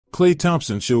Klay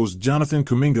Thompson shows Jonathan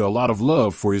Kuminga a lot of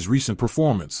love for his recent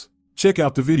performance. Check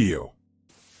out the video.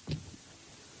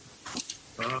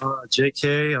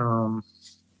 JK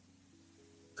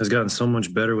has gotten so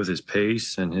much better with his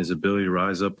pace and his ability to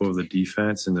rise up over the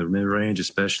defense in the mid-range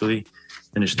especially.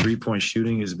 And his three-point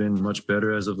shooting has been much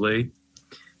better as of late.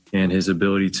 And his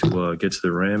ability to get to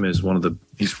the rim is he's one of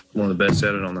the best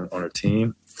at it on our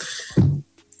team.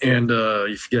 And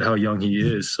you forget how young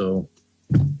he is, so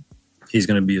he's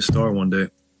going to be a star one day.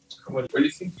 Where do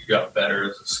you think you got better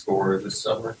as a scorer this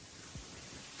summer?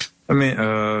 I mean,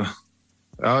 I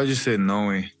would just say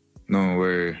knowing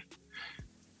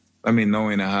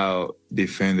how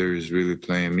defenders really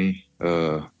playing me.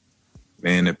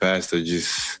 In the past, I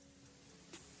just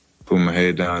put my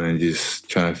head down and just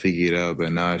trying to figure it out.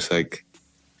 But now it's like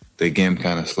the game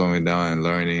kind of slowing down and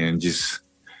learning and just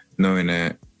knowing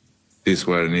that this is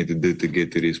what I need to do to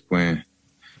get to this point.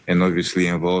 And obviously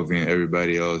involving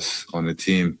everybody else on the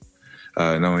team.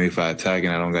 Knowing if I attack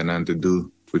and I don't got nothing to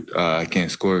do, I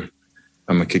can't score,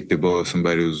 I'm going to kick the ball if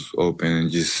somebody who's open, and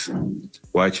just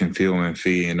watching film and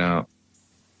figuring out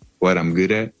what I'm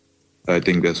good at. I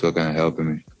think that's what kind of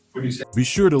helping me. Be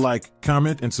sure to like,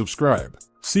 comment, and subscribe.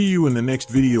 See you in the next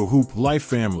video, Hoop Life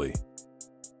family.